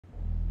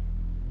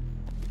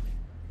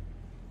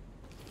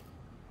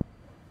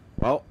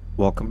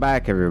Welcome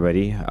back,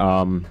 everybody.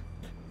 I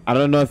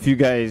don't know if you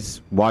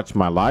guys watched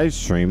my live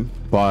stream,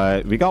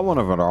 but we got one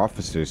of our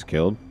officers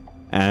killed,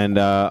 and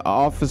our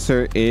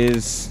officer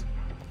is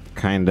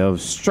kind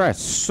of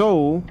stressed.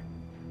 So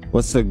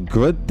what's a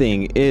good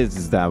thing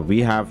is that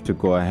we have to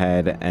go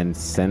ahead and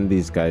send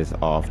these guys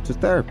off to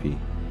therapy.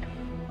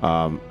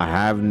 I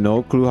have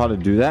no clue how to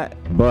do that,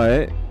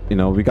 but you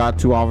know, we got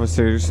two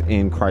officers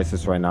in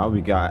crisis right now.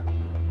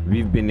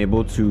 We've been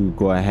able to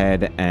go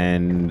ahead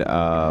and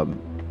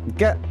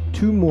get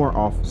two more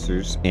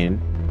officers in.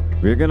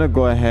 We're gonna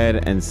go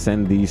ahead and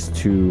send these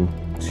two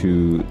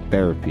to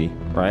therapy,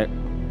 right?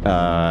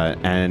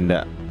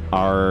 And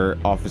our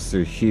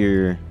officer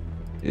here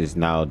is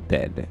now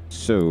dead.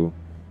 So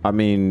I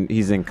mean,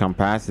 he's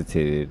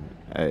incapacitated.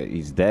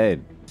 He's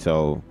dead.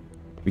 So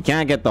we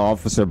can't get the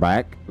officer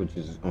back, which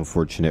is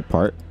unfortunate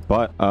part.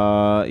 But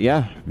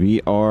yeah,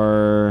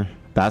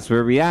 that's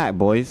where we at,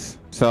 boys.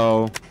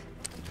 So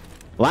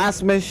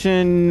last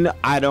mission,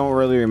 I don't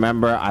really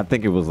remember. I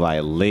think it was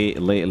like late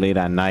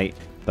at night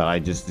that I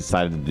just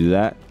decided to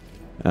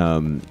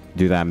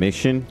do that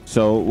mission.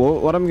 So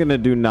what I'm gonna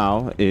do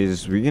now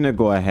is we're gonna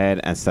go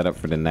ahead and set up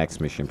for the next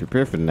mission,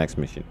 prepare for the next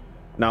mission.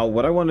 Now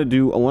what I want to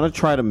do, I want to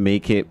try to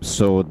make it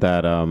so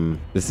that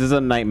this is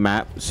a night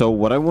map. So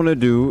what I want to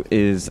do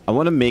is I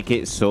want to make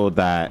it so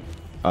that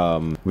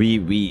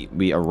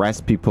we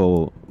arrest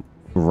people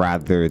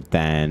rather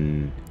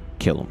than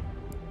kill them.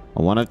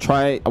 I want to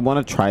try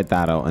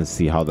that out and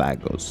see how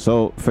that goes.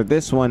 So for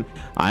this one,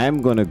 I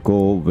am going to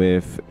go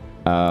with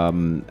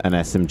an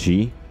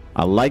SMG.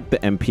 I like the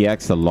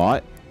MPX a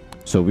lot,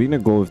 so we're going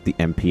to go with the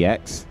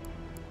MPX.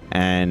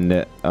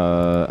 And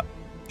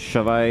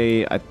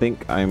I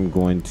think I'm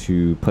going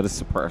to put a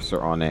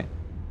suppressor on it.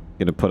 I'm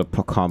going to put a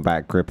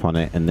combat grip on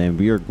it, and then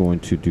we are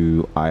going to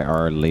do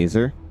IR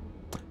laser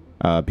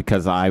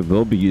because I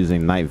will be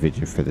using night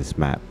vision for this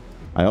map.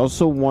 I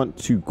also want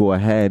to go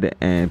ahead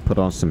and put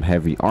on some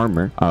heavy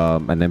armor,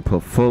 and then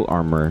put full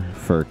armor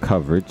for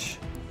coverage.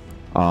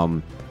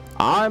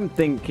 I'm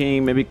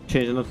thinking maybe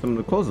changing up some of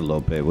the clothes a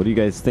little bit. What do you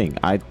guys think?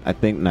 I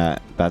think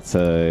that's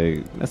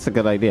a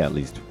good idea, at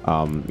least.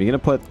 We're gonna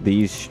put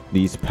these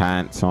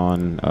pants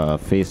on,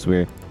 face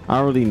wear. I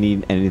don't really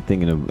need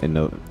anything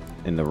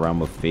in the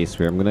realm of face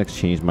wear. I'm gonna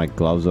change my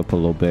gloves up a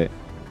little bit,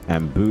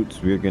 and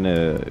boots. We're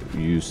gonna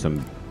use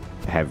some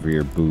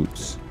heavier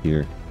boots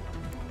here.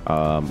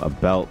 A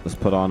belt. Let's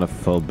put on a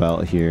full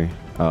belt here.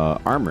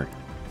 Armor.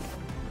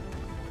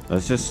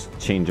 Let's just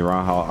change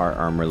around how our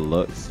armor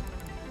looks.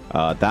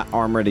 That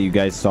armor that you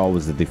guys saw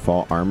was the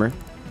default armor.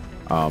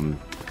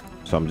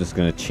 So I'm just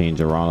gonna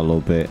change around a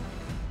little bit.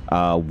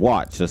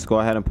 Watch. Let's go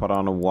ahead and put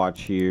on a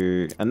watch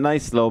here. A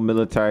nice little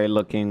military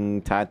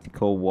looking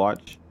tactical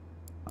watch.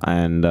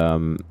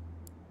 And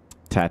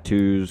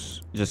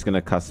tattoos. Just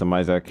gonna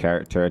customize our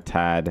character a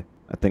tad.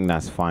 I think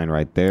that's fine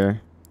right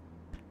there.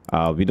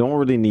 We don't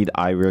really need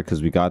eyewear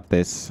because we got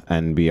this,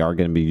 and we are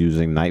going to be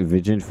using night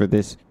vision for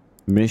this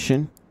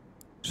mission.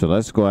 So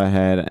let's go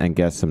ahead and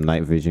get some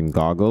night vision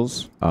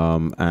goggles.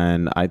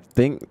 And I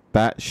think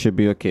that should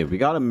be okay. We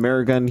got a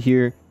mirror gun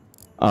here.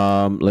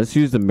 Let's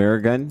use the mirror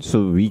gun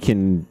so we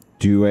can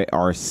do it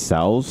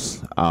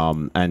ourselves.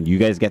 And you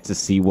guys get to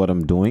see what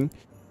I'm doing.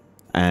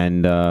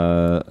 And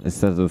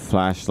instead of the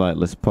flashlight,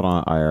 let's put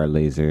on IR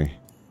laser.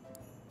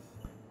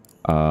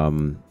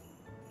 And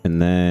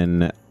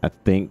then I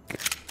think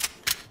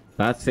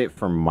that's it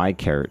for my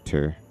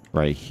character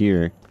right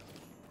here,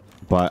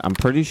 but I'm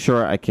pretty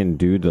sure I can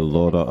do the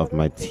loadout of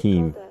my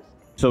team.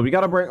 So we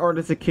gotta bring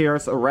order to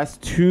chaos,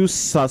 arrest 2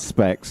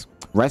 suspects,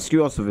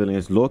 rescue all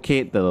civilians,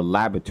 locate the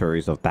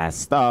laboratories of that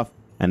stuff,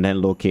 and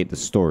then locate the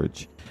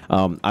storage.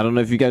 I don't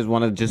know if you guys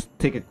want to just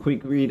take a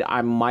quick read.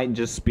 I might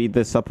just speed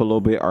this up a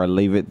little bit or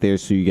leave it there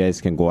so you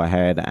guys can go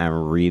ahead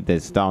and read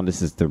this down.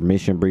 This is the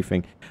mission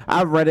briefing.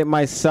 I've read it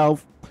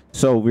myself.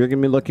 So we're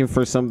gonna be looking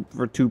for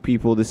 2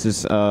 people. This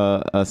is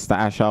a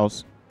stash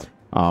house.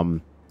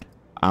 I'm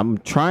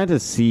trying to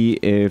see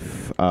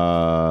if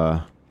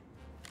I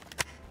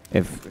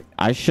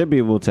should be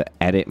able to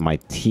edit my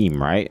team,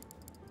 right?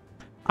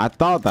 I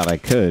thought that I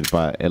could,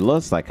 but it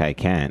looks like I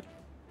can't.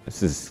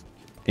 This is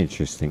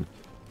interesting.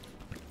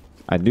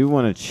 I do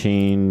want to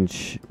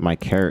change my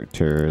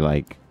character.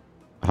 Like,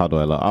 how do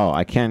I look? Oh,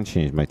 I can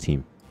change my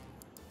team.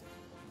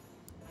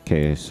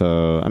 Okay,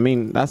 so I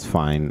mean, that's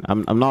fine.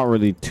 I'm not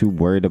really too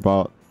worried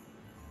about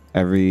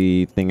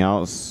everything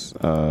else.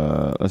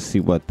 Let's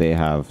see what they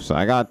have. So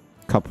I got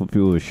a couple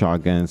people with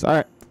shotguns. All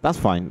right, that's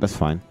fine. That's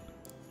fine.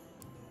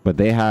 But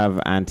they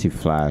have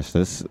anti-flash.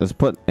 Let's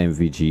put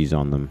NVGs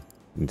on them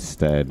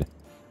instead.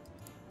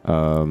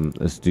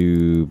 Let's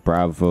do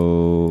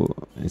Bravo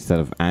instead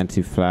of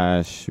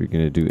anti-flash. We're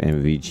gonna do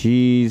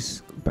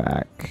NVGs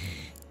back,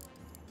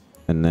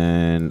 and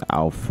then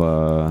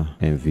Alpha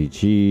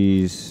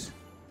NVGs.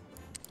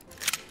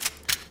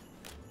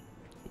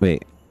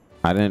 Wait,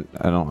 I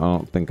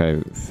don't think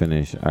I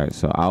finished. All right,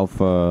 so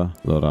Alpha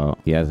loadout.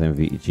 He has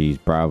NVGs.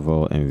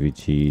 Bravo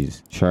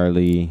NVGs.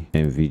 Charlie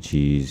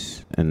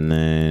NVGs, and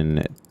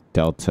then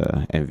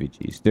Delta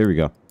NVGs. There we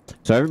go.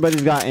 So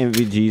everybody's got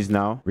NVGs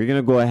now. We're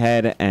gonna go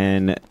ahead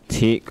and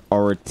take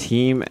our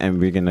team, and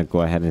we're gonna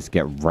go ahead and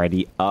get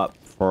ready up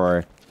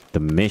for the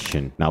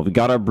mission. Now we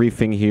got our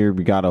briefing here.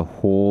 We got a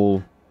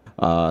whole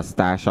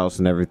stash house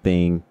and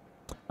everything.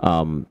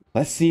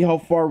 Let's see how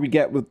far we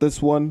get with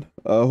this one.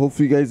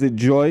 Hopefully you guys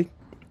enjoy.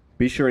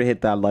 Be sure to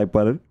hit that like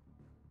button.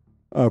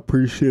 I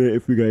appreciate it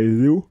if you guys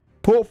do.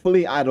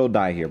 Hopefully I don't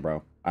die here,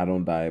 bro. I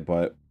don't die,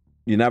 but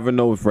you never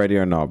know if ready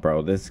or not,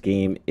 bro. This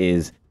game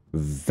is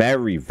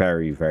very,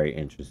 very, very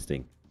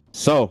interesting.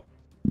 So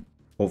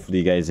hopefully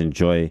you guys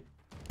enjoy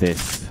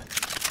this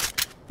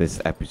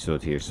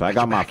episode here. So I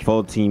got my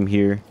full team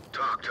here.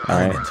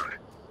 All right,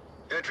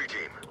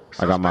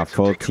 I got my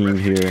full team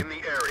here.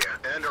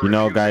 You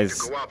know,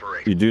 guys,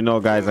 you do know,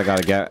 guys, I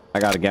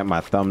gotta get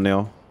my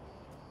thumbnail.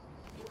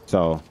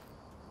 So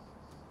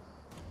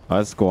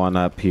let's go on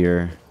up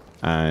here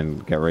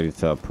and get ready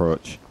to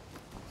approach.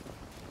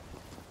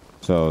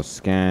 So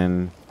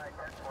scan.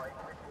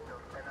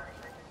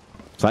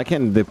 So I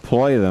can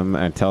deploy them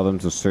and tell them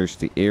to search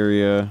the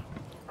area.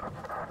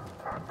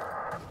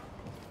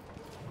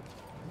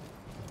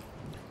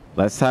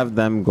 Let's have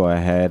them go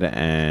ahead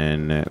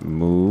and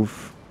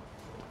move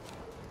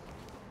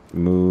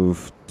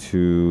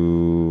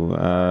to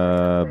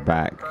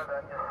back.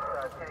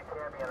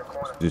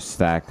 Just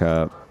stack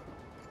up.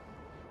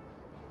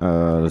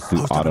 Let's do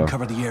auto.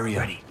 Cover the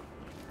area.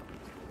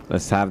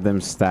 Let's have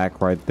them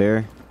stack right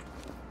there.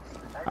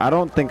 I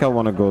don't think I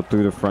want to go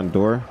through the front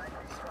door.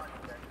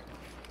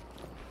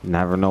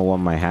 Never know what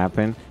might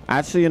happen.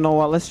 Actually, you know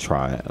what? Let's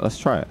try it. Let's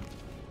try it.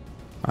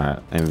 All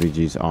right,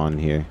 MVG's on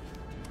here.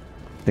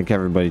 I think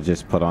everybody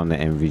just put on the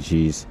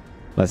MVGs.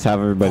 Let's have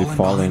everybody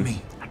fall in.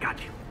 I got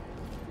you.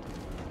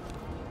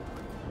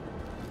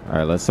 All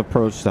right, let's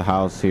approach the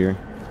house here.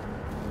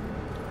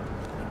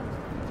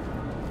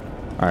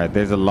 All right,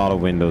 there's a lot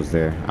of windows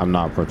there. I'm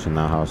not approaching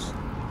that house.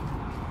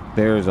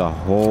 There's a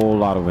whole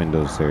lot of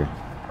windows here.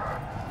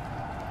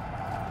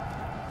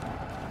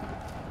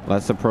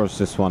 Let's approach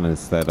this one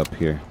instead up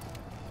here.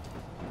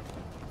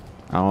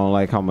 I don't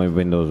like how many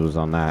windows was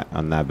on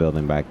that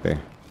building back there.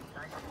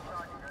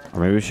 Or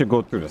maybe we should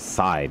go through the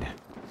side.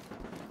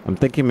 I'm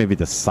thinking maybe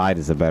the side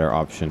is a better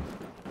option.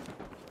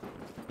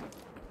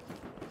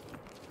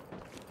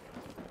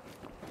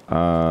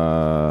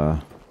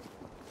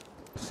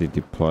 Let's see,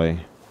 deploy.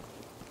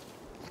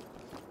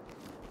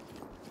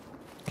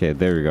 Okay,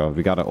 there we go.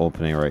 We got an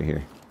opening right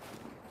here.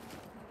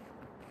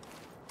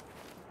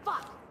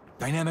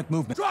 Dynamic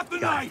movement. Drop the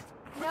knife!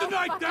 Put the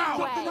knife down!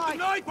 Put the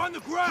knife on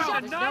the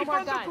ground! Knife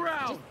on the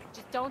ground!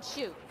 Just don't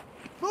shoot.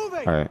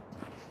 Moving! All right.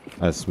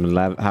 Let's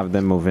have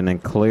them move in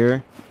and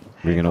clear.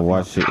 We're going to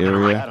watch the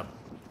area.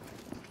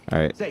 All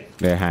right.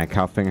 They're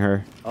handcuffing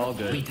her. All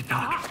good. Lead to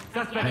talk.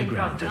 High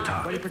ground to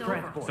talk. Ready for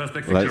transport.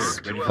 Suspect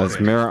Let's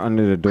mirror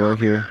under the door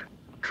here.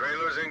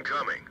 Trailers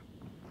incoming.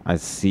 I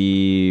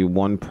see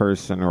one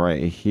person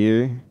right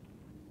here.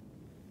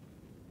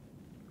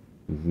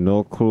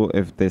 No clue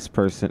if this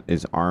person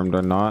is armed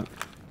or not.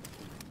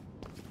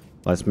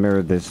 Let's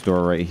mirror this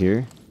door right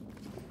here.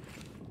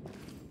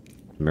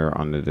 Mirror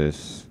under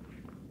this.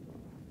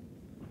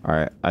 All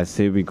right, I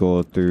say we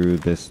go through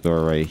this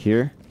door right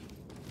here.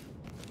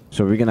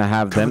 So we're gonna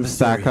have them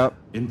stack up.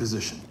 In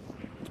position.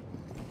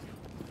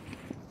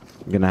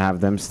 We're gonna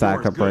have them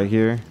stack up right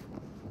here.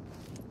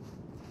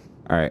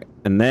 All right,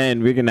 and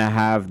then we're gonna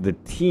have the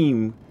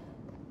team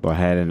go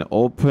ahead and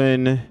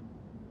open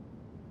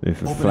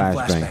with a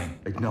flashbang.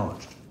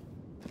 Acknowledged.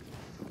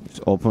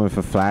 Just open with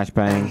a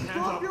flashbang.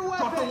 Drop your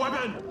weapon! Drop the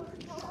weapon!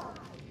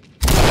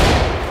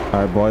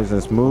 All right, boys,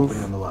 let's move.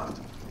 On the left.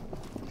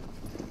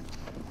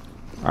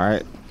 All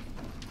right.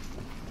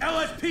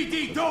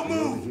 LSPD, don't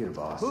move! Here,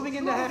 boss. Moving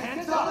in the head.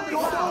 Hands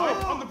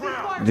up! On the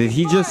ground! Did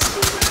he just...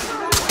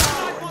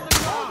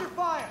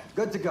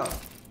 Good to go.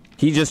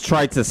 He just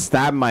tried to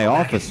stab my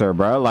officer,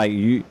 bro. Like,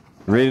 you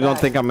really don't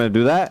think I'm gonna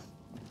do that?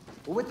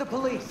 We're with the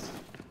police.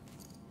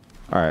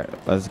 All right,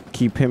 let's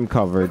keep him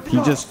covered.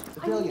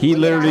 He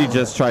literally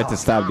just tried to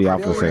stab the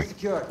officer.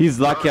 He's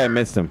lucky I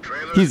missed him.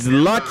 He's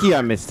lucky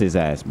I missed his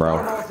ass, bro.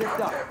 All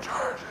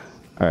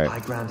right. High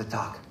ground to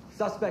talk.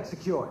 Suspect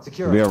secured.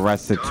 We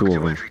arrested two of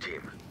them. Entry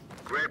team.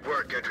 Great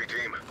work, entry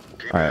team.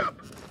 Keep All it right.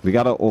 up. We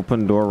got an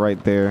open door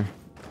right there.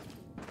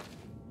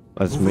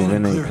 Let's move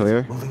in and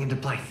clear. Moving into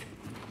place.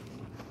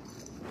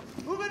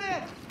 Moving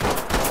in!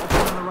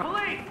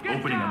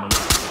 Opening on the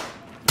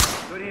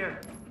left. Good here.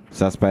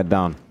 Suspect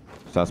down.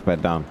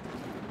 Suspect down.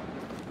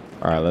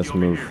 All right, let's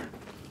move.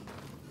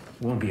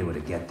 Won't be able to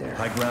get there.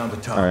 High ground to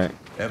talk. All right.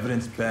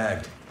 Evidence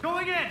bagged.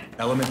 Going in!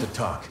 Element to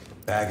talk.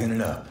 Bagging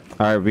it up.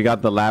 All right, we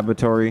got the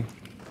laboratory.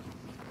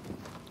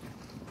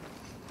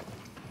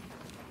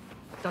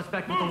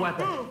 Suspect with a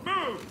weapon.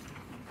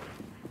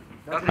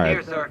 Nothing All right.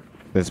 here, sir.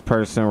 This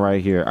person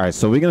right here. All right,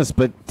 so we're gonna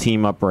split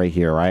team up right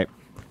here, right?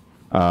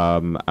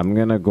 I'm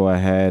gonna go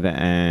ahead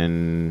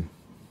and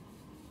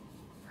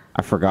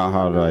I forgot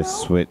how do I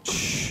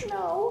switch.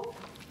 No.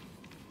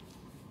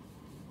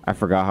 I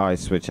forgot how I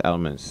switch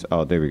elements.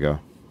 Oh, there we go.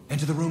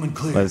 Enter the room and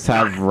clear. Let's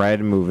have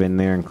red move in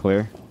there and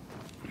clear.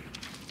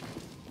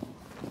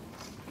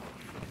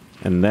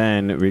 And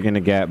then we're gonna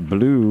get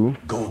blue.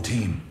 Gold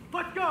team.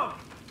 Let's go.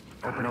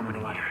 Open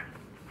here.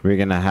 We're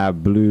gonna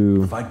have blue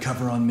Provide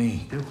cover on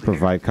me.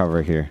 provide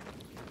cover here.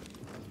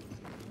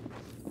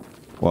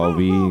 While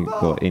we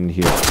go in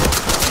here.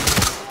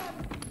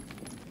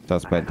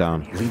 Suspect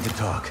down. Lead the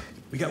talk.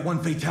 We got one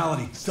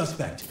fatality.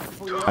 Suspect.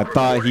 I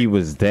thought he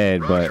was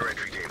dead, but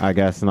I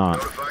guess not.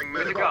 Notifying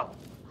Ready to medical. go.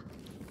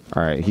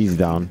 All right, he's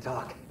down.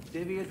 Talk.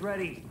 Divvy is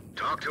ready.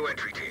 Talk to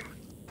entry team.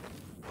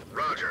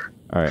 Roger.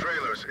 All right.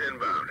 Trailers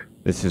inbound.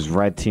 This is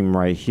red team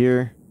right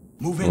here.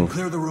 Move in.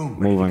 Clear the room.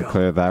 Move and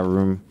clear that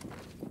room.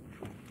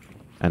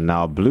 And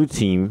now blue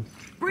team.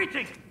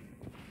 Breaching.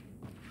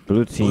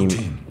 Blue team.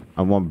 team.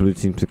 I want blue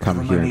team to come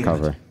Cover here my and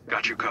movement. cover.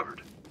 Got you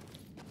covered.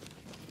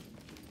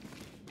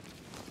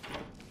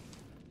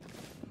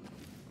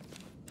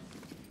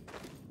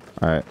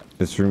 All right,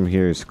 this room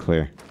here is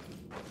clear.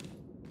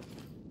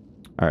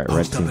 All right, red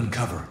Post up team. and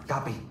cover.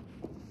 Copy.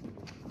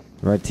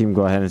 Red team,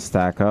 go ahead and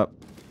stack up.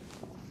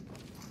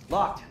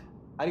 Locked.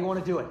 How do you want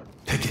to do it?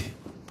 Pick it.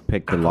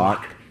 Pick the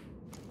lock.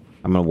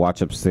 I'm gonna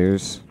watch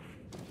upstairs.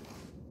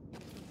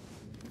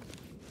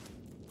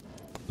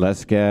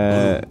 Let's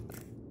get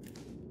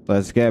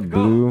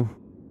blue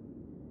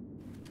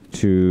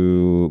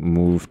to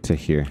move to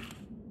here.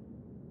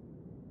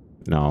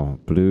 No,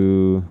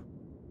 blue.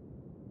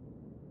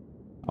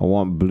 I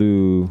want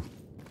blue.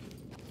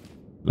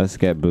 Let's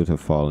get blue to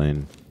fall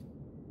in.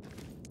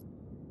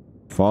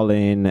 Fall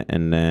in,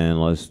 and then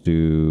let's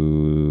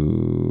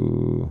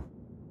do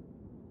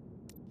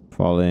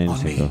fall in. On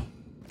So me. go.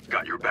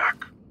 Got your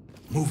back.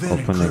 Move in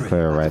Open and and clear it.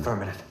 clear red.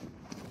 Affirmative.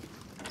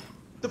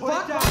 The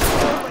fuck?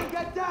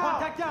 Get down!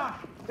 Contact down!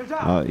 There's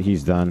out! Oh,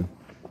 he's done.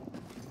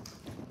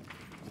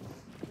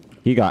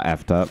 He got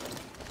effed up.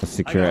 Let's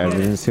secure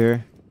evidence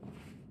here.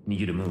 Need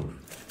you to move.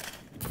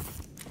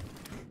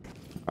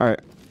 Alright.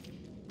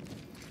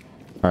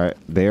 Alright,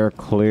 they are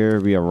clear.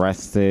 We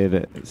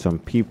arrested some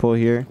people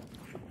here.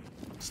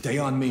 Stay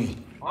on me.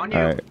 On you.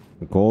 Alright.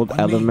 Gold On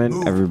me, element.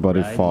 move.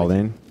 Everybody Right. fall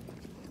in.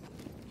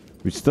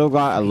 We still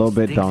got a little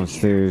bit Stinks in here.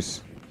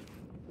 downstairs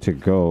to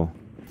go.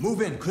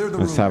 Move in. Clear the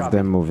Let's room. have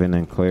them move in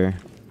and clear.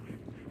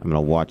 I'm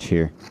gonna watch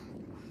here.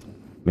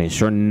 Make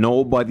sure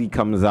nobody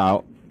comes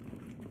out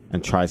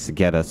and tries to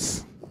get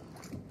us.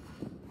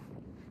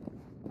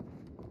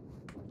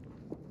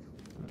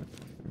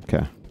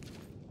 Okay.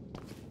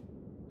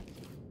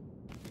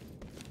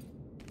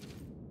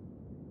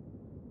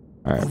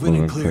 Alright, Move in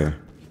and moving clear. clear.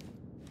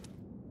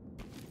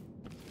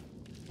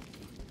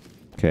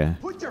 Okay.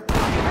 Put your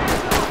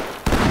hands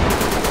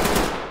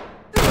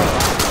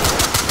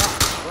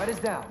up! Red is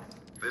down.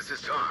 This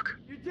is talk.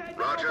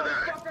 Roger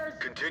that.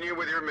 Continue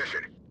with your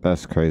mission.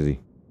 That's crazy.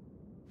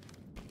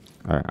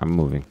 Alright, I'm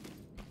moving.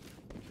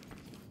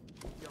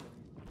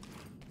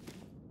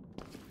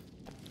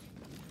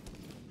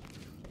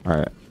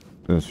 Alright,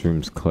 this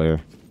room's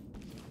clear.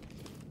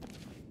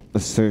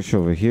 Let's search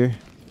over here.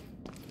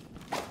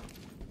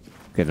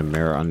 Get a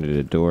mirror under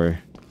the door.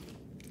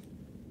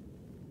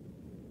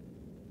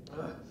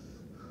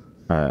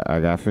 Alright, I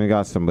definitely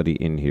got somebody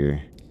in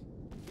here.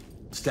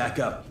 Stack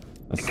up.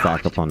 Let's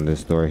stack up on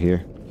this door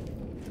here.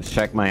 Let's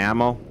check my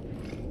ammo.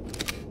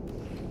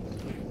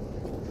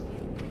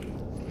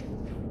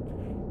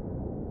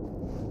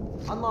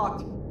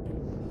 Unlocked.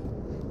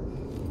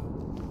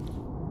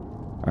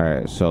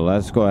 Alright, so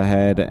let's go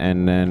ahead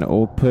and then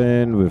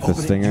open with the Open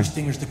it. stinger. Two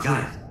stingers to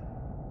clear.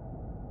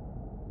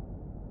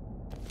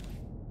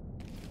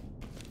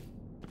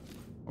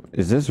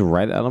 Is this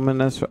red element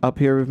that's up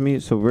here with me?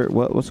 So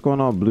what's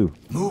going on blue?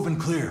 Move and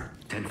clear.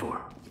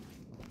 10-4.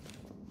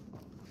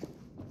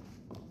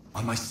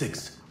 On my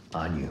 6.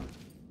 On you.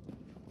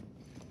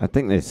 I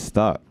think they're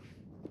stuck.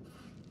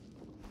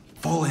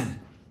 Fall in.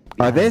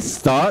 Are they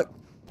stuck?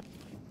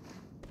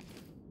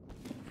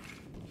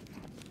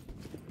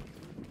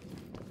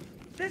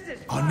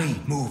 On me.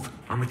 Move.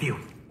 I'm with you.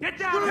 Get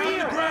down on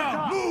the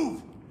ground.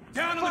 Move.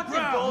 Down on the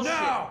ground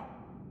now.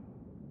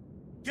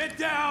 Get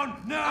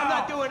down now. I'm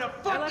not doing a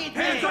fucking thing!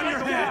 Hands on your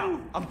head.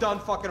 I'm done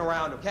fucking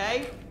around,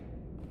 okay?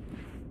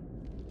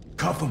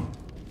 Cuff him.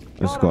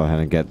 Let's go ahead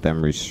and get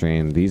them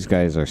restrained. These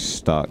guys are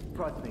stuck.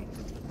 Trust me.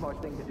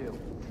 Smart thing to do.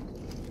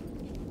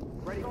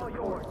 Ready for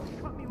yours.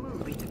 Cut me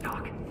loose. Lead to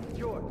talk.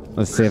 Yours.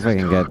 Let's see if I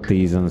can get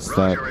these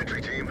unstuck. Roger,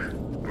 entry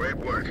team. Great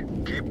work.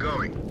 Keep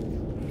going.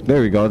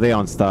 There we go. They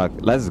unstuck.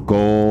 Let's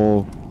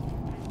go.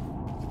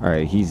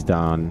 Alright, he's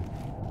done.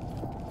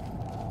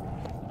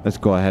 Let's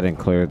go ahead and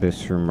clear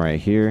this room right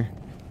here.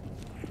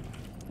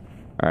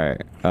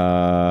 Alright.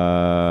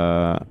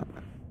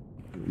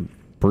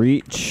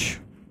 Breach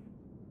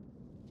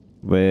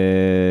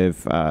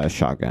with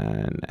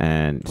shotgun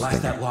and Blast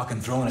stinger. that lock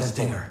and throw in a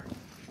stinger.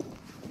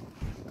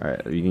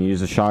 Alright, you can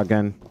use a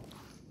shotgun,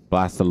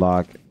 blast the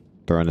lock,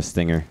 throw in a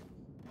stinger.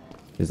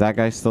 Is that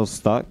guy still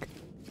stuck?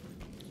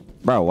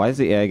 Bro, why is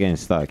the AI getting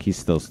stuck? He's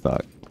still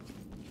stuck.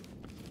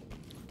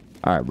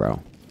 Alright, bro.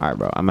 Alright,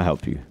 bro. I'm gonna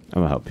help you.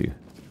 I'm gonna help you.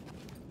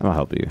 I'm gonna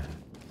help you.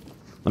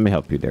 Let me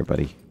help you there,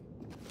 buddy.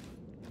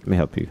 Let me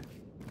help you.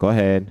 Go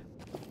ahead.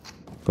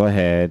 Go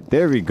ahead.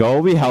 There we go.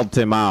 We helped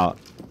him out.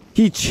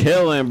 He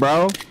chilling,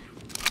 bro.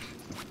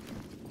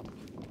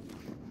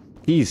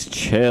 He's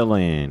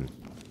chilling.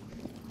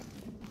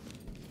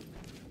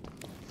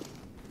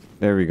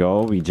 There we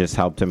go. We just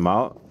helped him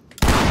out.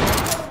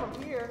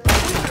 From here.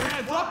 Put your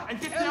hands up and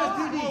get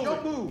down. LSPD,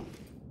 don't move.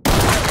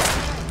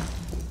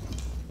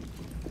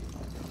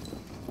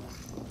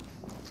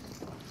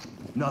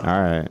 Nothing.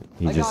 All right.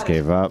 He I just got it.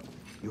 gave up.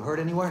 You hurt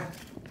anywhere?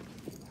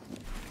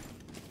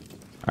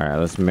 All right.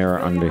 Let's mirror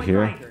under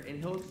here.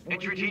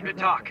 Entry team to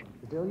talk.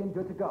 Civilian,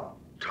 good to go.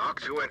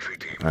 Talk to entry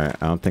team. All right.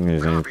 I don't think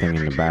there's Copy, anything in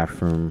entry the team.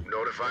 bathroom.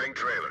 Notifying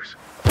trailers.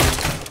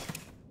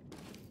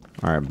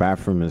 All right.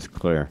 Bathroom is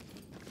clear.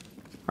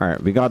 All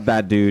right. We got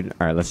that dude.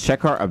 All right. Let's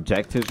check our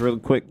objectives real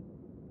quick.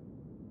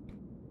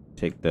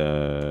 We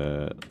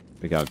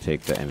got to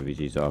take the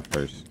NVGs off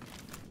first.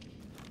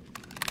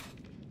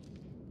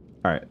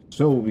 All right,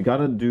 so we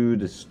gotta do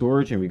the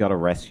storage and we gotta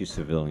rescue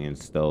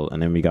civilians still,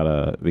 and then we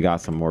got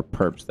some more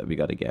perps that we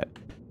gotta get.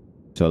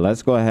 So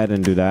let's go ahead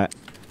and do that.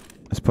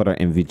 Let's put our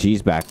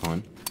NVGs back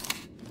on.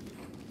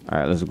 All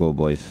right, let's go,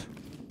 boys.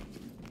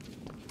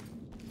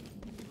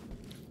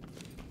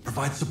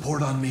 Provide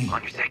support on me.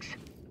 On your 6.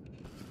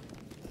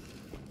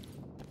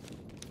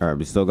 All right,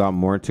 we still got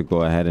more to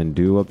go ahead and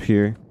do up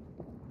here.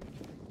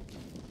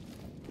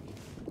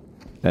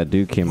 That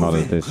dude came Move out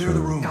in, of this clear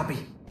the room. room. Copy.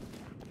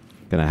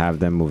 Gonna have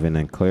them move in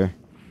and clear.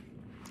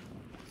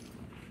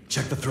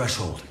 Check the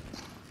threshold.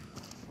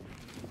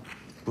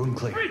 Room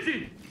clear.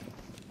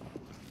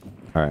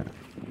 All right.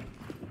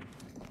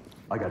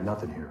 I got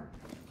nothing here.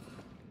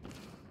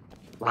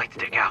 Lights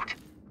stick out.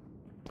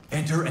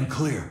 Enter and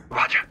clear.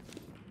 Roger.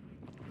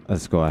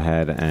 Let's go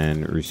ahead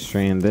and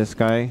restrain this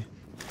guy.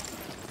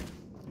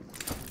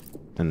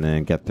 And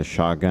then get the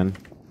shotgun.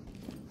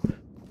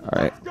 All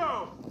right.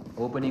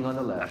 Opening on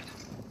the left.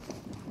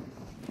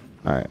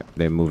 All right.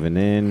 They're moving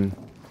in.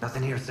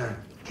 Nothing here, sir.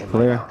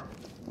 Clear.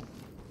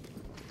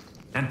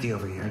 Empty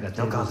over here.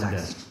 No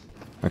contacts.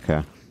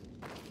 Okay.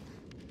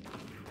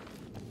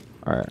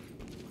 All right.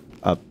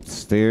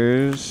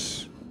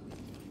 Upstairs.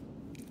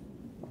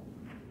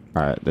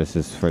 All right. This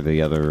is for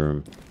the other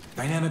room.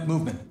 Dynamic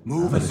movement.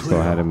 Move and Let's clear.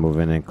 go ahead and move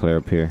in and clear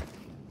up here.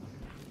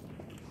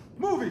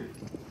 Moving.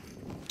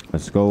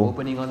 Let's go.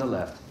 Opening on the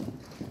left.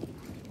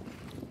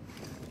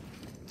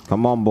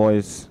 Come on,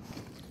 boys.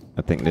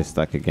 I think they're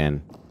stuck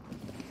again.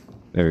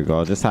 There we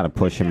go. Just had to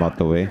push him out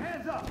the way.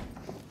 Hands up.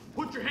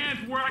 Put your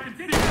hands where I can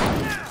see you.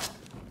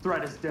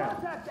 Threat is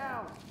down.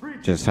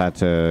 Just had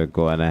to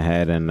go on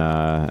ahead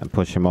and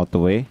push him out the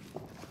way.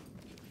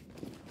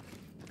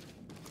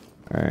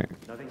 All right.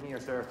 Nothing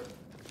here, sir.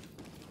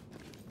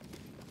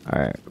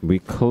 All right. We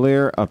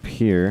clear up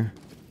here.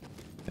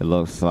 It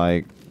looks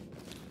like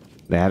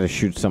they had to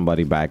shoot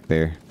somebody back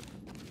there.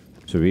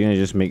 So we're going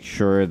to just make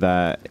sure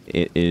that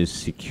it is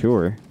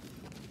secure.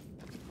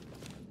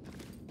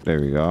 There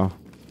we go.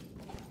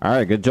 All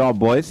right. Good job,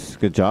 boys.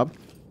 Good job.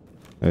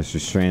 Let's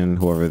restrain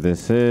whoever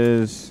this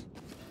is.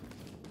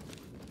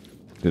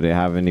 Do they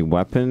have any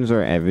weapons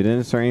or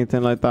evidence or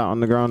anything like that on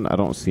the ground? I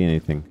don't see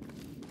anything.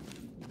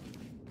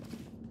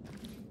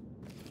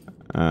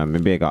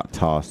 Maybe I got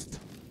tossed.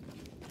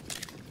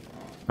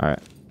 All right.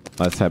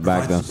 Let's head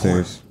back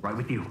downstairs. Right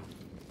with you.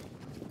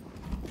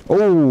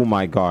 Oh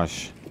my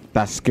gosh.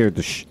 That scared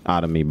the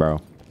out of me, bro.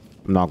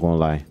 I'm not gonna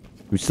lie.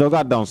 We still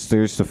got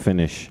downstairs to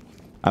finish.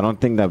 I don't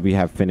think that we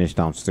have finished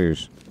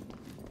downstairs.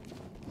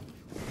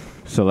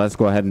 So let's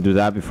go ahead and do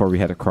that before we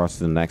head across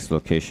to the next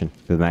location.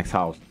 The next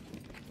house.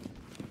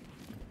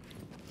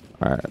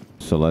 Alright.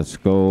 So let's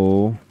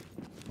go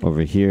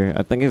over here.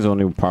 I think there's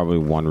only probably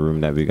one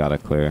room that we gotta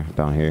clear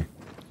down here.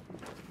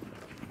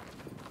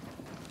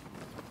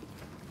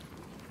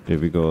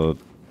 Did we go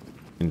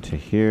into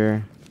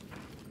here?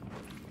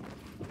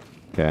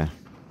 Okay.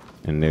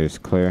 And there's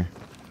clear.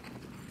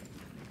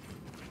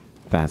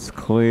 That's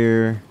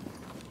clear.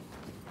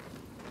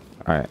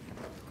 Alright.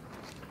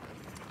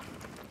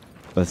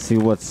 Let's see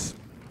what's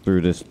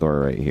through this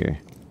door right here.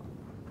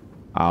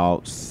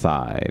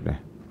 Outside.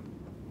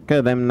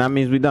 Okay, then that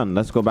means we're done.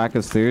 Let's go back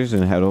upstairs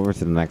and head over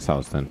to the next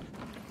house then.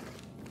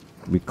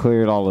 We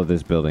cleared all of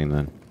this building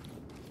then.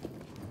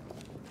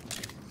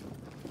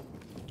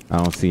 I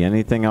don't see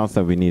anything else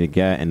that we need to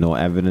get and no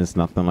evidence,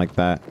 nothing like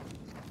that.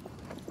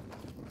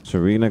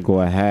 So we're gonna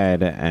go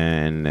ahead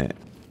and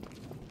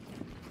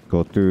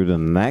go through the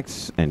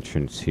next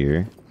entrance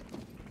here.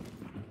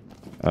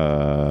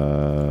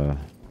 I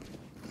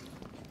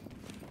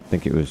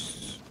think it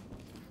was...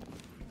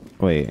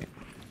 Wait.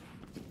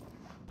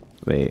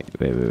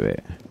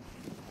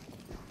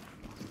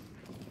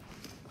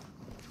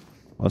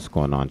 What's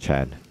going on,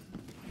 Chad?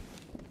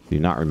 Do you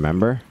not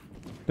remember?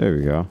 There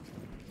we go.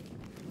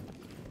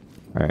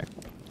 Alright.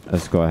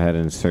 Let's go ahead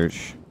and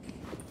search.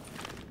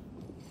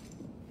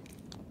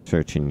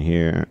 Searching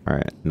here.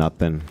 Alright,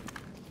 nothing.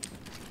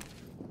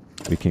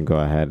 We can go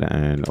ahead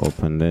and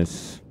open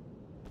this.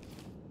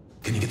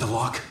 Can you get the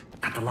lock?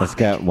 Let's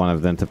get one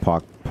of them to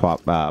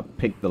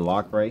pick the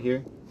lock right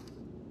here.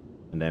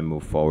 And then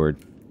move forward.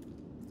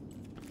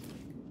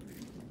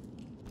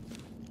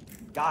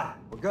 Got it.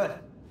 We're good.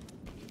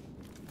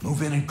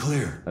 Move in and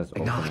clear. That's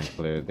open and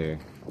clear there.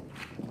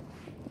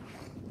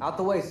 Out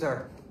the way,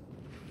 sir.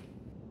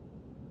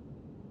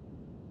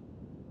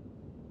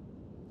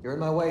 You're in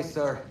my way,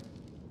 sir.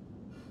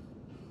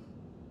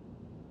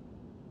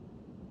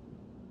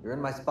 You're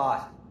in my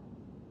spot.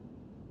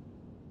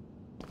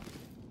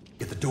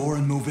 Get the door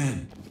and move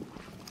in.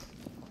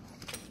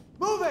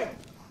 Moving!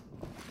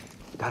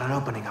 Got an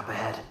opening up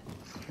ahead.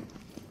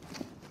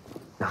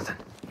 Nothing.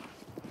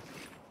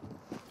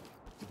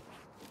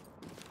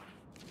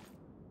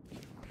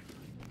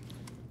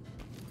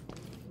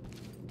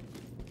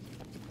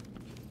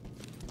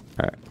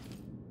 All right.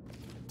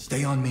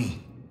 Stay on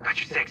me. Got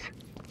you 6.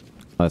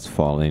 Let's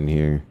fall in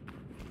here.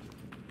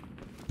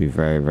 Be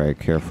very, very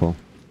careful.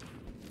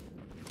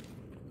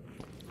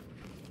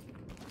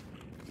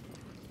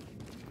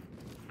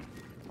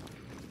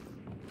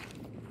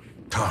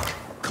 Talk.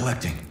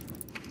 Collecting.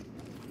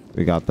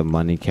 We got the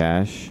money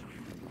cash.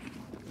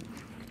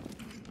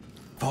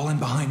 Fall in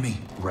behind me.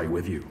 Right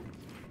with you.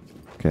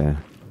 Okay.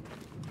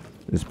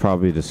 This is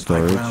probably the High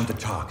storage. ground to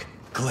talk.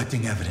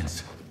 Collecting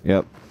evidence.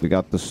 Yep, we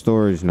got the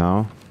storage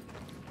now.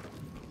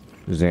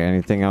 Is there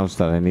anything else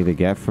that I need to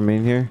get from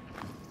in here?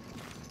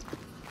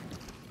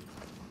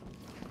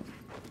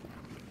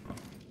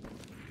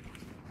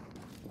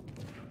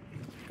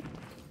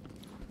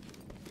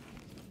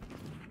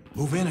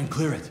 Move in and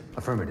clear it.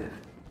 Affirmative.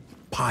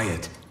 Pie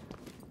it.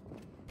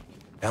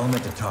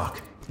 Element to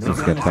talk. Let's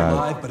Move get in that.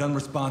 alive but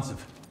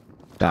unresponsive.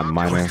 That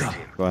miner.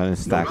 Go ahead and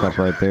stack up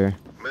right there.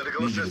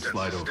 Medical Need you to assistance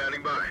slide over.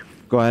 standing by.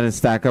 Go ahead and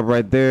stack up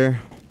right there.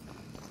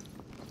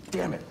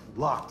 Damn it.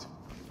 Locked.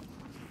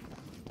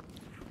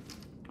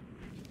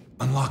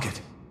 Unlock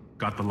it.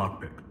 Got the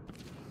lockpick.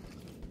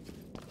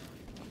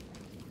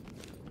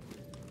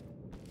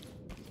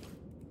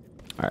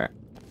 All right.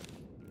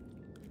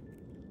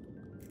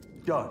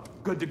 Done.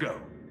 Good to go.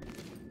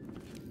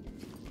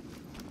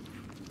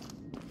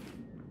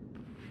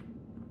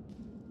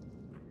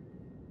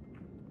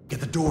 Get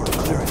the door.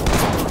 Clear it.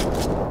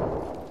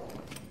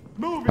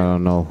 I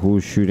don't know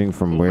who's shooting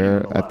from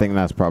where. I think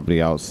that's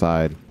probably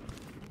outside.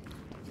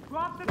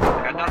 Got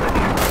nothing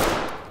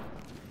here.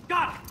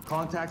 Got it.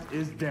 Contact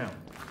is down.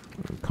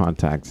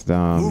 Contacts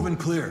down. Move and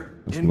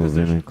clear. Let's move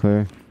in and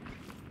clear.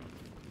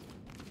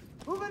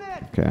 Moving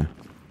in! Okay.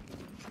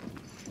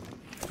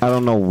 I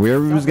don't know where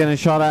we was getting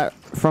shot at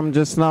from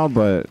just now,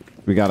 but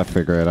we gotta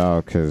figure it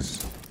out,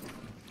 because...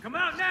 Come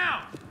out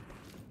now!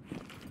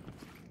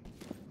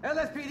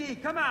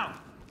 LSPD, come out!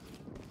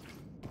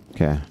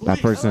 Okay, that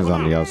person's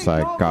on the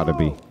outside. Gotta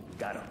be.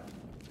 Got him.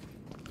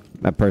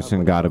 That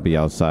person gotta be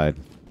outside.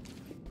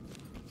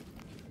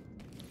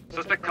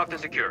 Suspect cuffed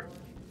and secure.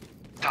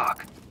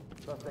 Talk.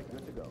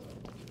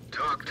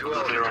 Talk to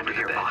Clear us. under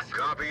here, boss.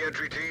 Copy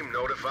entry team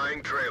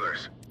notifying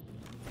trailers.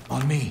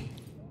 On me.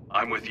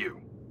 I'm with you.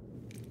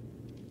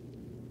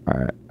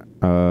 Alright.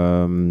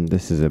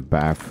 This is a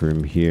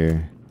bathroom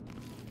here.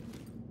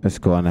 Let's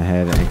go on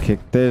ahead and kick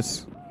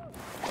this.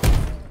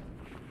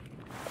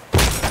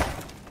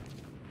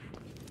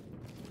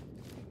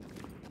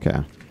 Okay.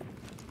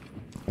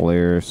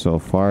 Clear so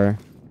far.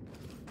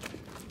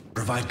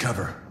 Provide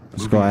cover.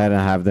 Let's go ahead and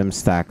have them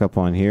stack up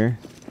on here.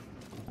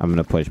 I'm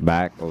gonna push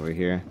back over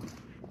here.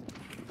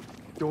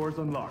 Doors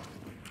unlocked.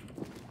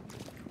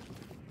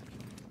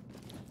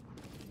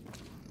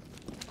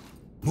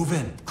 Move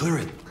in. Clear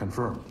it.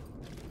 Confirmed.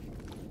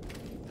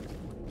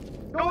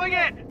 Going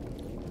in!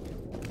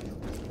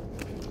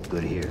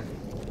 Good here.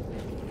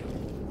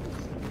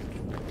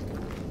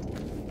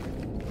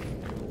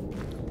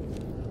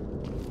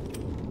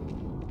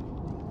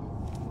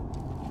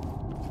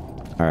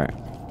 Alright.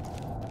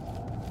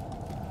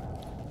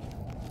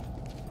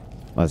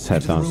 Let's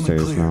head Into the room and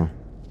downstairs clear. now.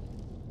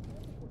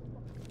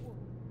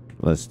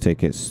 Let's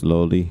take it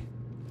slowly.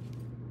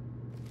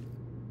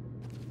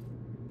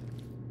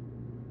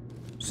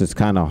 So it's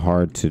kind of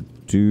hard to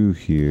do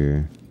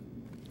here.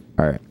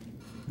 Alright.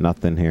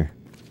 Nothing here.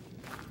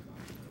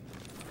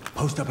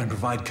 Post up and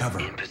provide cover.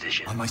 In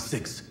position. On my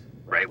 6.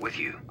 Right with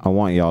you. I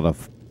want y'all to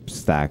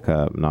stack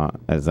up, not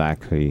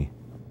exactly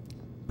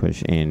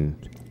push in.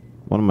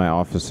 One of my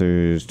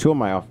officers, 2 of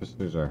my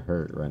officers are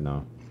hurt right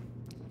now.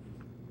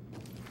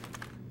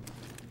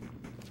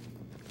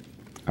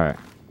 Alright.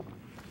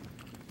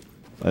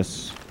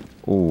 Let's...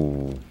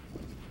 Ooh.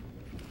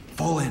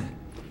 Fall in.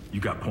 You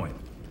got point.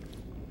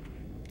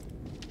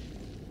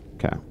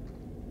 Okay.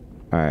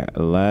 Alright,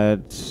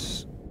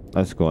 let's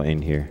go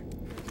in here.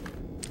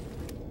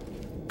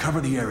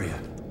 Cover the area.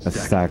 Let's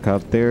stack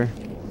up there.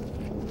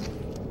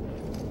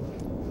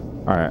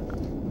 Alright.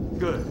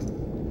 Good.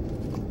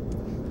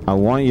 I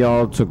want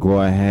y'all to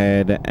go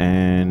ahead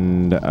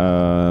and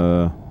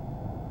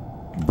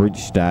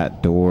breach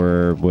that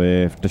door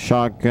with the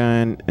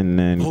shotgun and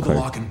then Pull the clear.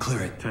 lock and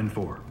clear it.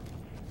 10-4.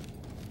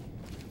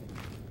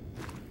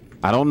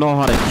 I don't know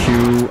how to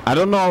queue. I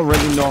don't know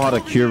really know how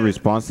to queue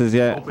responses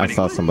yet. I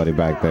saw somebody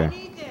back there.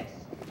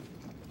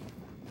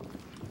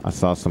 I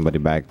saw somebody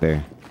back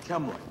there.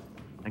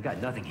 I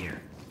got nothing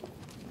here.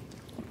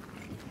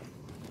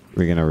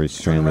 We're gonna Turn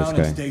restrain this around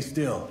and guy. stay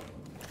still.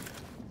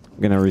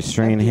 Gonna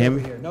restrain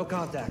him. No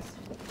contacts.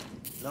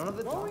 None of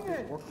the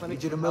doctors.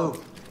 Need you to move.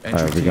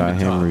 Alright, we got him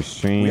We have a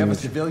restrained.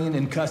 civilian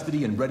in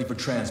custody and ready for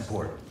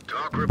transport.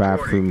 Talk reporting.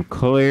 Bathroom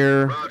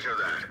clear. Roger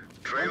that.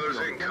 Trailers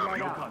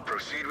incoming.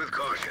 Proceed with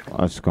caution.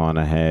 Let's go on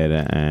ahead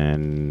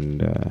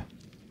and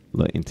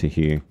look into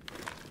here.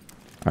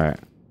 Alright.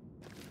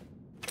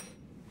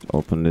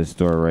 Open this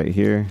door right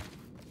here.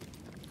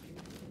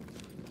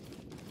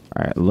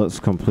 Alright, looks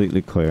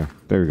completely clear.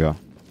 There we go.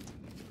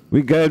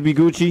 We good, we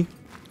Gucci.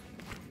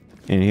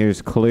 And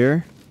here's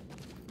clear.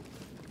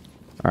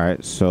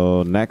 Alright,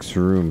 so next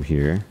room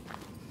here.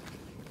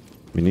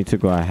 We need to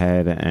go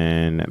ahead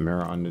and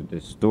mirror under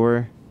this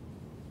door.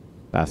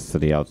 That's to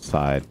the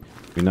outside.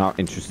 We're not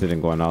interested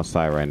in going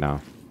outside right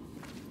now.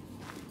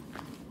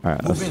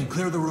 Alright, Move in,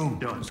 clear the room.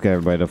 let's get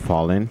everybody to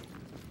fall in.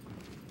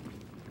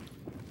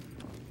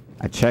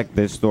 I checked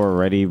this door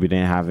already. We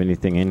didn't have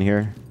anything in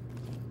here.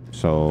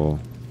 So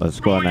let's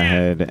go on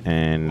ahead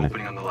and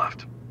Opening on the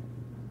left.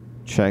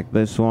 check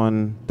this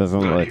one. Doesn't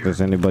look like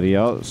there's anybody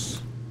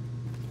else.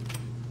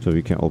 So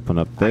we can open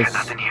up I got this.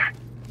 nothing here.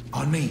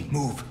 On me,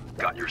 move.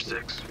 Got your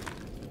 6.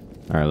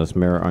 Alright, let's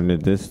mirror under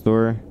this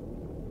door.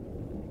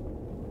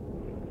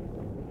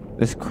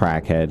 This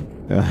crackhead.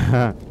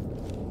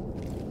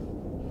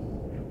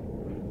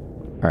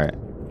 Alright.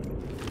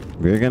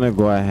 We're gonna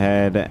go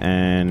ahead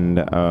and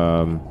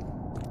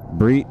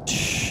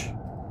breach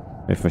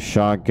with a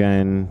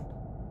shotgun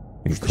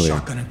and The clear.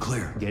 shotgun and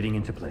clear. Getting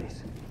into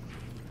place.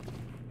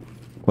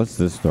 What's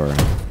this door?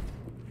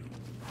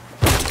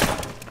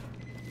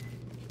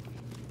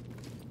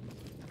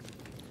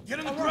 Get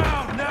on the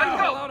ground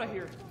now! Out of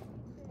here.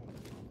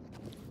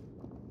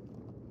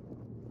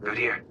 Good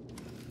here.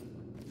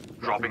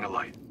 Dropping a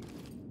light.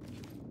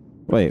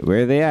 Wait,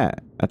 where are they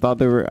at? I thought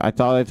they were. I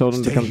thought I told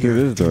them to Stay come here.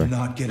 through this Do door.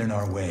 not get in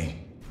our way.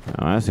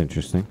 Oh, that's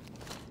interesting.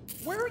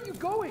 Where are you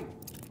going?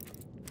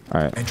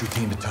 All right, Entry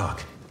team to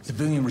talk.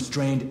 Civilian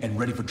restrained and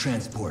ready for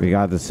transport. we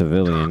got the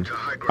civilian. Talk to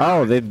high ground.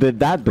 Oh, they did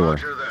that door.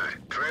 Roger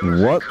that.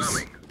 Trailers Whoops.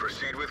 incoming.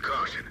 Proceed with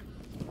caution.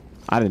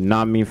 I did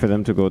not mean for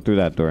them to go through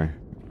that door.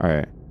 All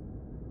right,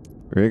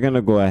 we're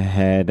gonna go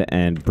ahead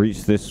and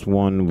breach this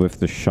one with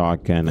the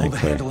shotgun Pull and the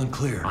clear. handle and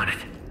clear. On it.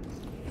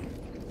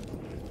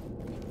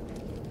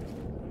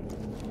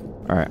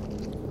 All right,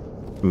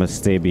 I'm gonna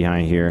stay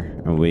behind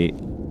here and wait.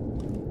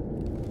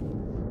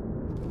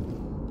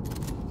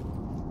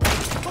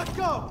 Let's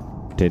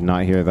go. Did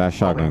not hear that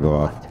shotgun go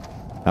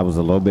off. That was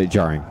a little bit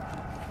jarring.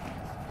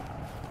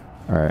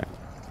 All right,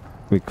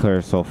 we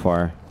clear so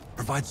far.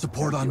 Provide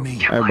support on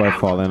me. Everybody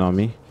fall in on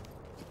me.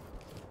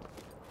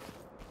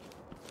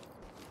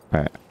 All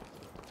right.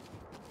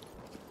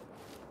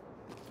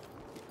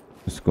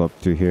 Let's go up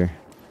through here.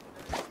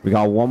 We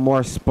got one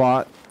more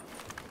spot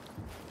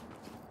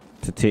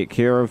to take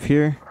care of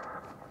here.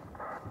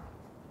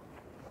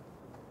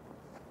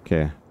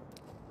 Okay.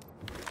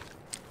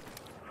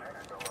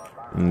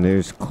 And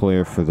there's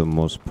clear for the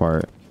most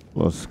part.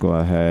 Let's go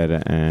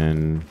ahead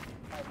and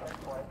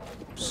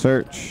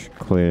search.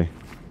 Clear.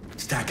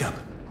 Stack up.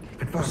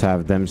 Let's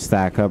have them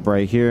stack up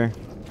right here.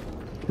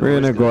 We're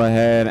gonna go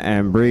ahead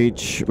and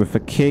breach with a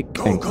kick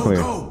Go, and go, clear.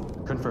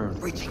 go. Confirmed.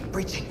 Breaching,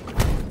 breaching.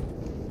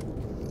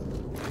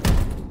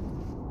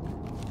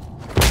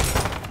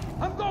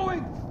 I'm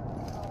going.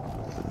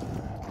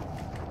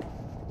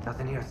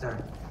 Nothing here,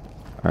 sir.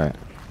 All right.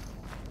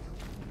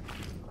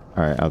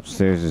 All right.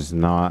 Upstairs is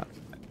not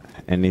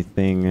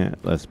anything.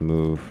 Let's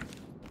move.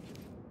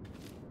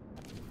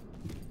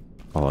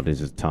 Oh, there's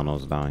just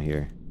tunnels down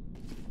here.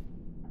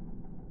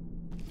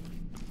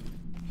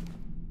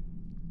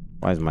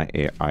 Why is my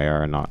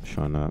IR not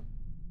showing up?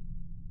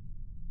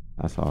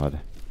 That's odd.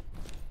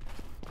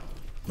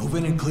 Move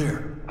in and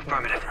clear.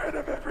 Affirmative.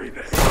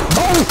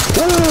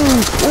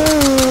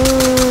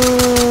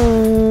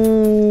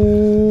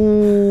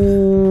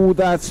 Oh,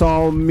 that's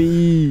all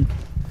me.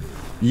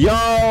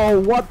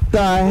 Yo, what the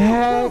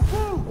heck?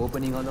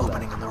 Opening on the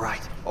Opening on the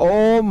right.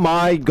 Oh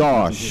my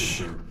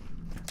gosh.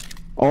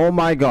 Oh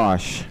my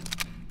gosh.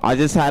 I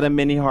just had a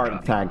mini heart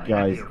attack,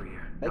 guys. Over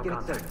here. No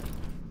contact.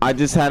 I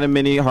just had a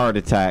mini heart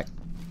attack.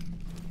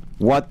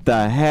 What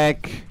the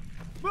heck?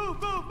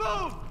 Move, move,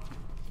 move!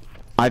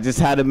 I just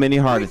had a mini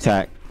heart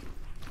attack.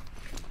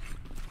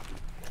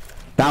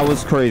 That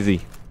was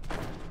crazy.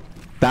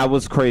 That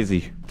was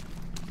crazy.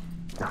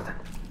 Nothing.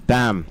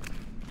 Damn.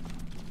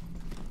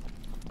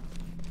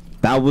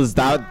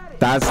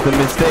 That's the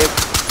mistake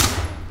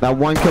that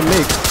one can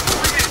make.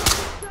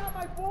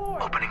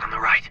 Opening on the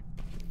right.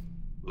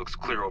 Looks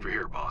clear over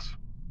here, boss.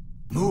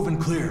 Move and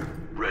clear.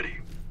 Ready.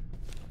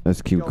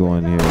 Let's keep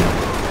going here.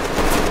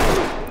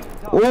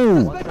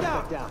 Oh!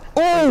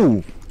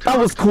 Oh! That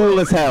was cool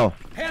as hell.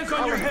 Hands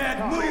on your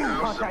head, move!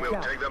 House and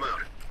we'll take them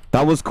out.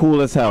 That was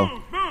cool as hell.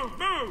 Move,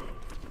 move!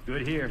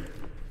 Good here.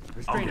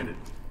 I'll get it.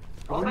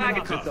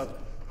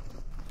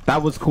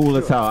 That was cool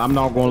as hell. I'm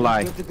not gonna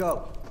lie. Good to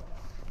go.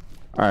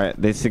 Alright,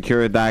 they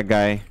secured that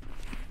guy.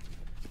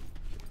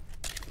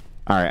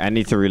 Alright, I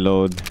need to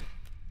reload.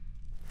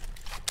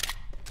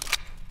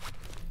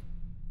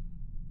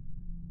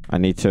 I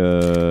need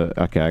to...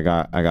 Okay, I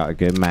got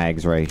good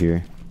mags right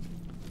here.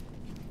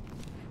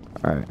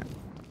 All right.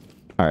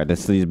 All right,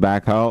 this leads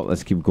back out.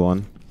 Let's keep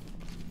going.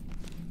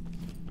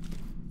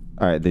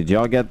 All right, did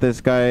y'all get this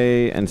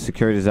guy and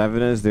secure his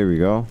evidence? There we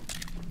go.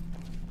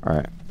 All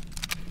right,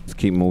 let's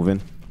keep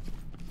moving.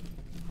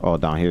 Oh,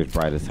 down here is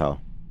bright as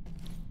hell.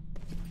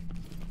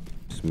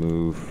 Let's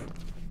move.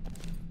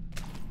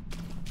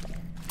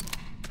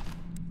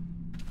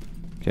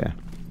 Okay.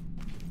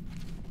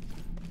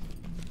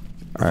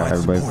 All right,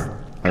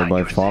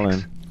 everybody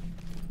falling.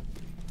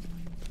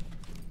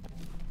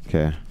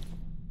 Okay,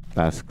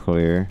 that's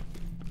clear.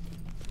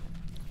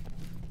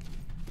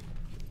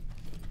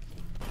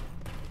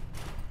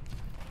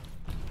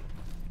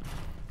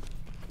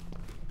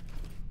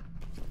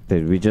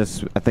 Did we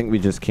just... I think we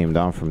just came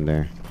down from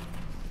there.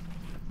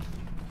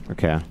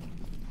 Okay.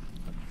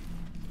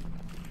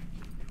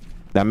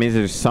 That means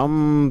there's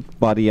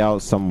somebody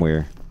out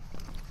somewhere.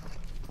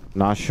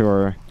 Not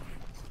sure.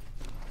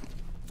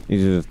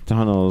 These are the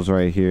tunnels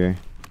right here.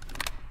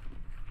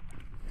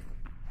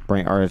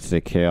 Bring artists to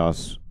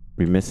chaos.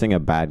 We're missing a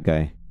bad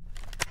guy.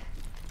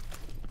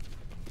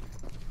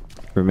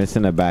 We're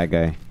missing a bad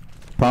guy.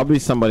 Probably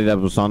somebody that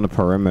was on the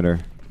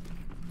perimeter.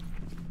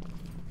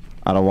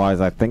 Otherwise,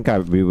 I think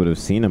we would have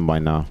seen him by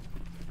now.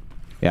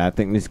 Yeah, I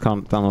think these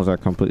tunnels are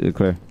completely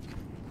clear.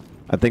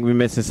 I think we're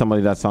missing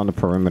somebody that's on the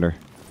perimeter.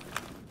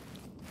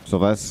 So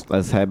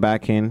let's head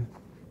back in.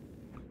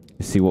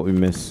 See what we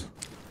miss.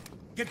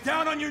 Get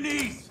down on your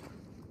knees.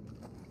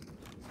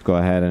 Go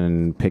ahead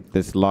and pick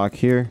this lock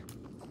here.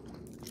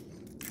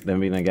 Then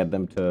we're gonna get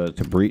them to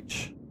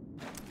breach.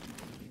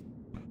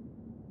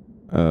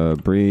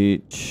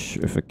 Breach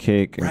with a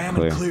kick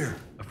and clear.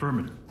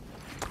 Affirmative.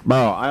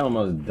 Bro, I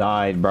almost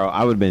died, bro.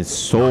 I would have been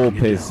so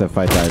pissed if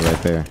I died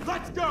right there.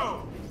 Let's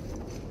go.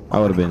 I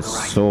would have been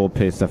so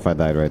pissed if I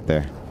died right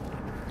there.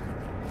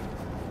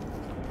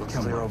 Looks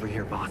clear over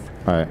here, boss.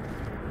 All right.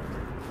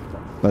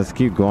 Let's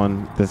keep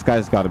going. This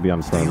guy's got to be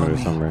on perimeter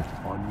somewhere.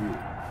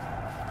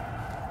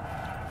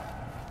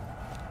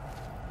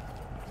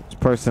 This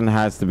person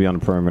has to be on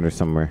the perimeter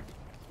somewhere.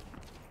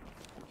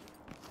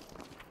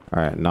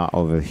 All right, not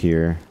over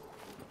here.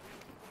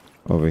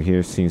 Over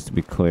here seems to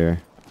be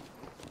clear.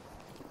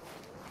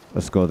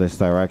 Let's go this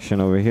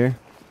direction over here.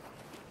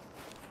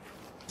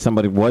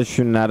 Somebody was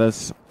shooting at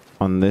us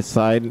on this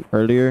side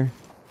earlier.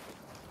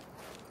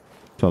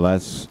 So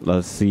let's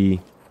see.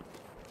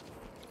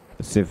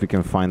 Let's see if we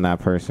can find that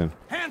person.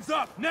 Hands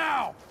up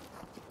now.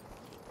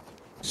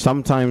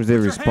 Sometimes they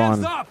Put your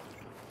hands respawn up.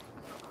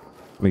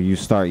 when you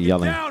start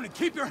yelling. Get down and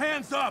keep your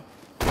hands up.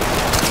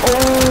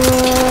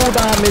 Oh,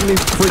 that made me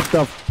freak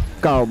the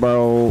fuck out,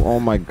 bro. Oh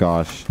my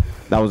gosh.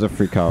 That was a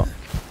freak out.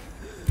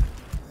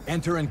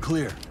 Enter and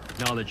clear.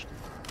 Acknowledged.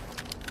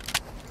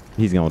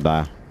 He's gonna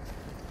die.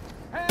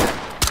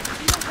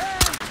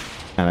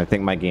 And I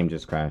think my game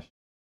just crashed.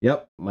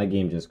 Yep, my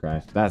game just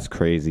crashed. That's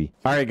crazy.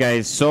 All right,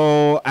 guys.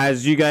 So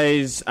as you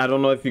guys, I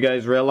don't know if you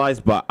guys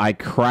realized, but I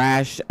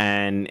crashed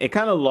and it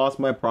kind of lost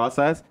my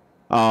process.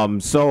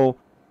 So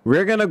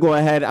we're gonna go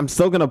ahead. I'm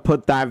still gonna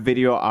put that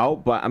video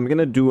out, but I'm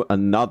gonna do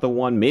another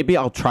one. Maybe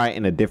I'll try it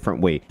in a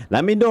different way.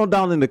 Let me know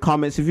down in the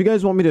comments if you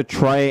guys want me to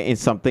try it in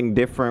something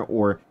different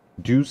or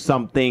do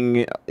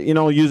something, you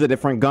know, use a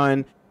different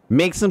gun.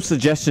 Make some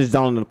suggestions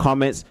down in the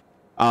comments.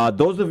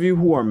 Those of you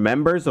who are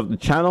members of the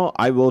channel,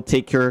 I will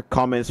take your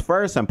comments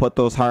first and put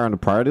those higher on the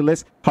priority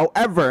list.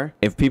 However,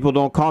 if people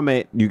don't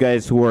comment, you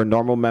guys who are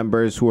normal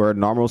members, who are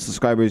normal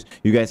subscribers,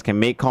 you guys can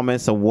make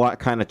comments on what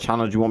kind of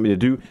challenge you want me to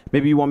do.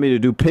 Maybe you want me to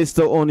do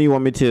pistol only, you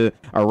want me to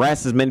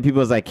arrest as many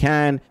people as I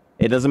can.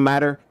 It doesn't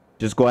matter.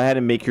 Just go ahead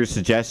and make your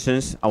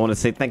suggestions. I want to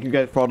say thank you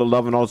guys for all the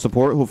love and all the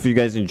support. Hopefully you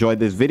guys enjoyed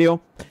this video.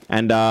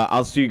 And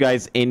I'll see you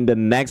guys in the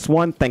next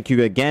one. Thank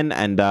you again.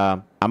 And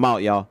I'm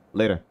out, y'all.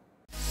 Later.